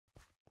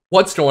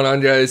What's going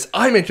on, guys?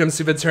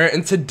 iMakeMcVids here,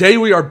 and today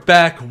we are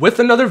back with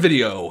another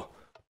video,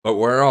 but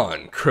we're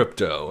on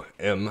Crypto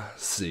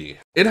MC.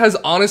 It has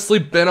honestly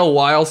been a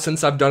while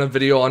since I've done a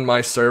video on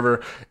my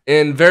server,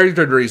 and very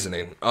good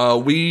reasoning.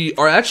 We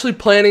are actually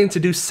planning to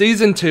do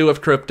Season 2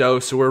 of Crypto,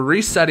 so we're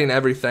resetting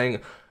everything.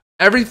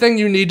 Everything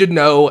you need to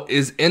know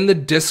is in the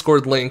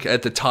Discord link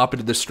at the top of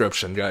the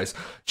description, guys.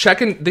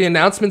 Check in the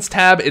announcements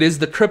tab. It is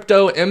the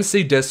Crypto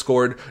MC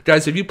Discord.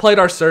 Guys, if you played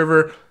our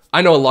server,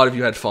 I know a lot of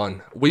you had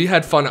fun. We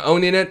had fun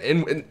owning it,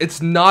 and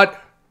it's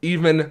not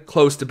even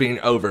close to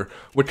being over.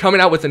 We're coming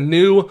out with a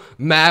new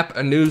map,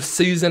 a new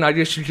season, I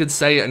guess you could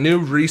say, a new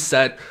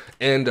reset,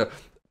 and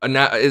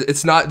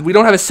it's not. We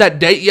don't have a set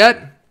date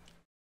yet.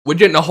 We're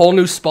getting a whole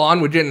new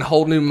spawn. We're getting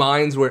whole new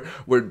mines. We're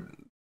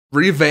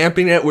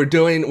revamping it.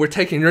 We're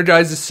taking your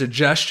guys'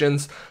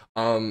 suggestions.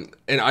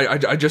 And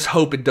I just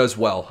hope it does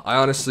well. I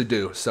honestly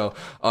do. So,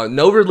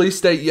 no release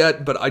date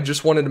yet, but I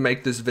just wanted to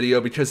make this video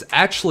because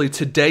actually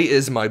today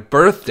is my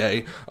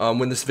birthday.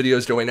 When this video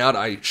is going out,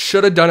 I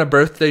should have done a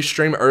birthday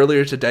stream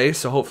earlier today,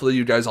 so hopefully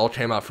you guys all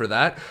came out for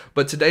that.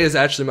 But today is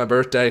actually my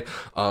birthday.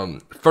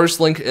 First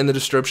link in the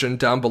description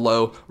down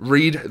below.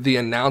 Read the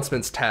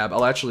announcements tab.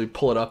 I'll actually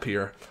pull it up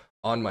here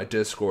on my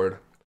Discord.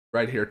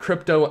 Right here,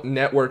 Crypto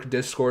Network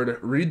Discord.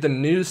 Read the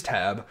news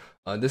tab.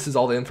 This is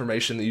all the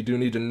information that you do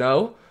need to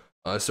know.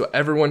 So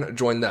everyone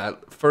join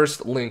that.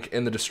 First link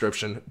in the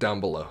description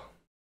down below.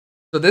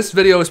 So this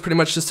video is pretty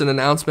much just an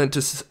announcement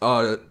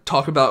to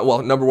talk about,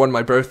 well, number one,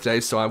 my birthday.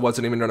 So I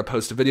wasn't even going to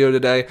post a video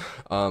today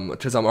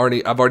because I've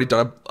already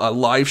done a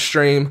live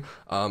stream.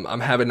 I'm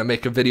having to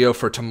make a video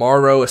for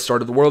tomorrow, a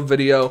Start of the World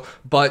video.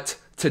 But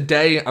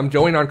today I'm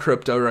going on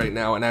Crypto right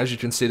now, and as you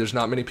can see, there's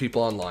not many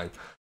people online.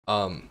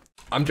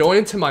 I'm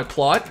going to my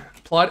plot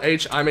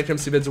H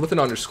iMakeMcVids with an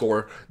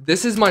underscore.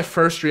 This is my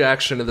first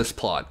reaction to this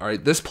plot. All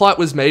right, this plot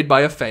was made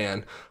by a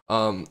fan,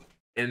 and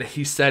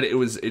he said it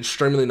was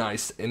extremely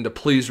nice, and to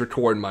please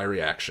record my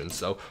reaction.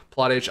 So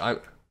plot H,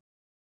 all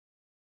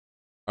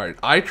right,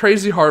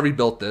 iCrazyHarvey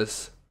built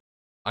this.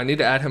 I need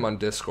to add him on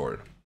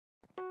Discord.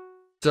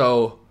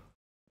 So,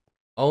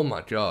 oh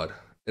my god,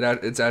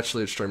 it's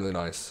actually extremely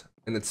nice,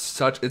 and it's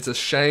a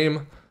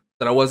shame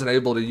that I wasn't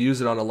able to use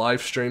it on a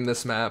live stream.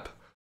 This map.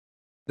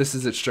 This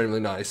is extremely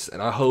nice,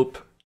 and I hope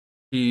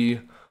he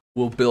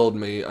will build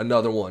me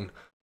another one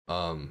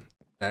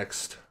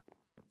next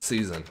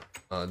season.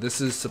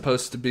 This is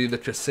supposed to be the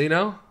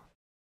casino.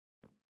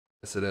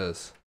 Yes, it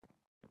is.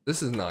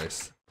 This is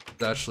nice.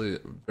 It's actually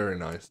very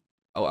nice.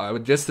 Oh, I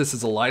would guess this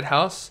is a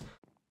lighthouse.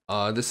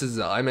 This is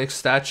the iMake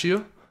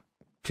statue.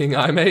 King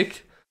iMake.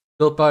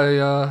 Built by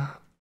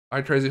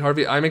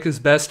iCrazyHarvey. iMake is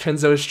best,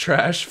 Kenzo is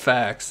trash.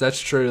 Facts. That's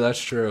true,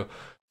 that's true.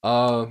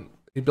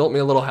 He built me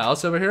a little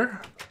house over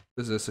here.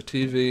 Is this a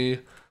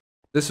TV?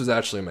 This was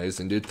actually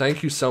amazing, dude.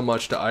 Thank you so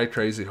much to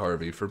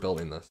iCrazyHarvey for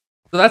building this.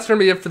 So that's gonna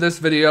be it for this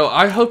video.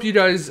 I hope you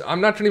guys. I'm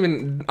not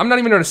even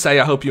gonna say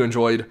I hope you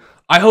enjoyed.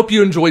 I hope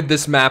you enjoyed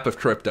this map of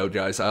Crypto,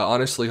 guys. I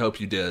honestly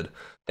hope you did,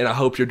 and I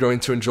hope you're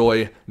going to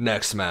enjoy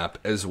next map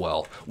as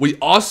well. We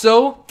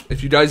also,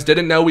 if you guys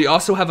didn't know, we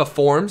also have a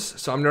forums.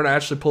 So I'm gonna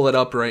actually pull it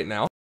up right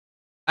now.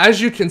 As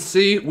you can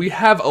see, we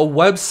have a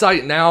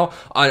website now.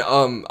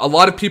 A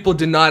lot of people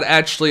did not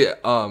actually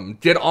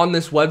get on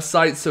this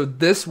website, so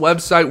this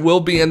website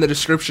will be in the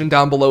description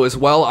down below as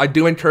well. I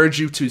do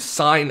encourage you to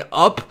sign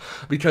up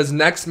because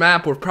next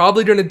map we're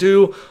probably going to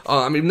do,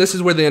 this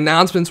is where the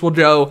announcements will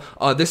go.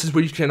 This is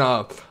where you can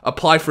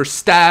apply for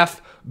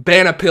staff,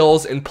 ban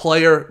appeals, and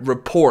player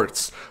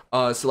reports.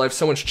 So like if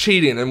someone's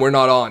cheating and we're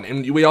not on.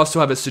 And we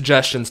also have a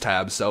suggestions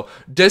tab. So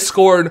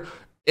Discord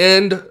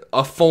and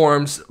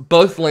forums,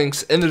 both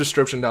links in the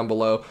description down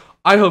below.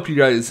 I hope you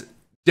guys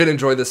did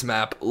enjoy this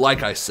map.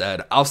 Like I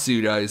said, I'll see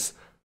you guys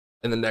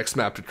in the next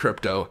map to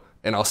Crypto,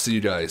 and I'll see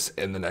you guys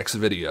in the next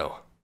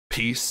video.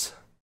 Peace.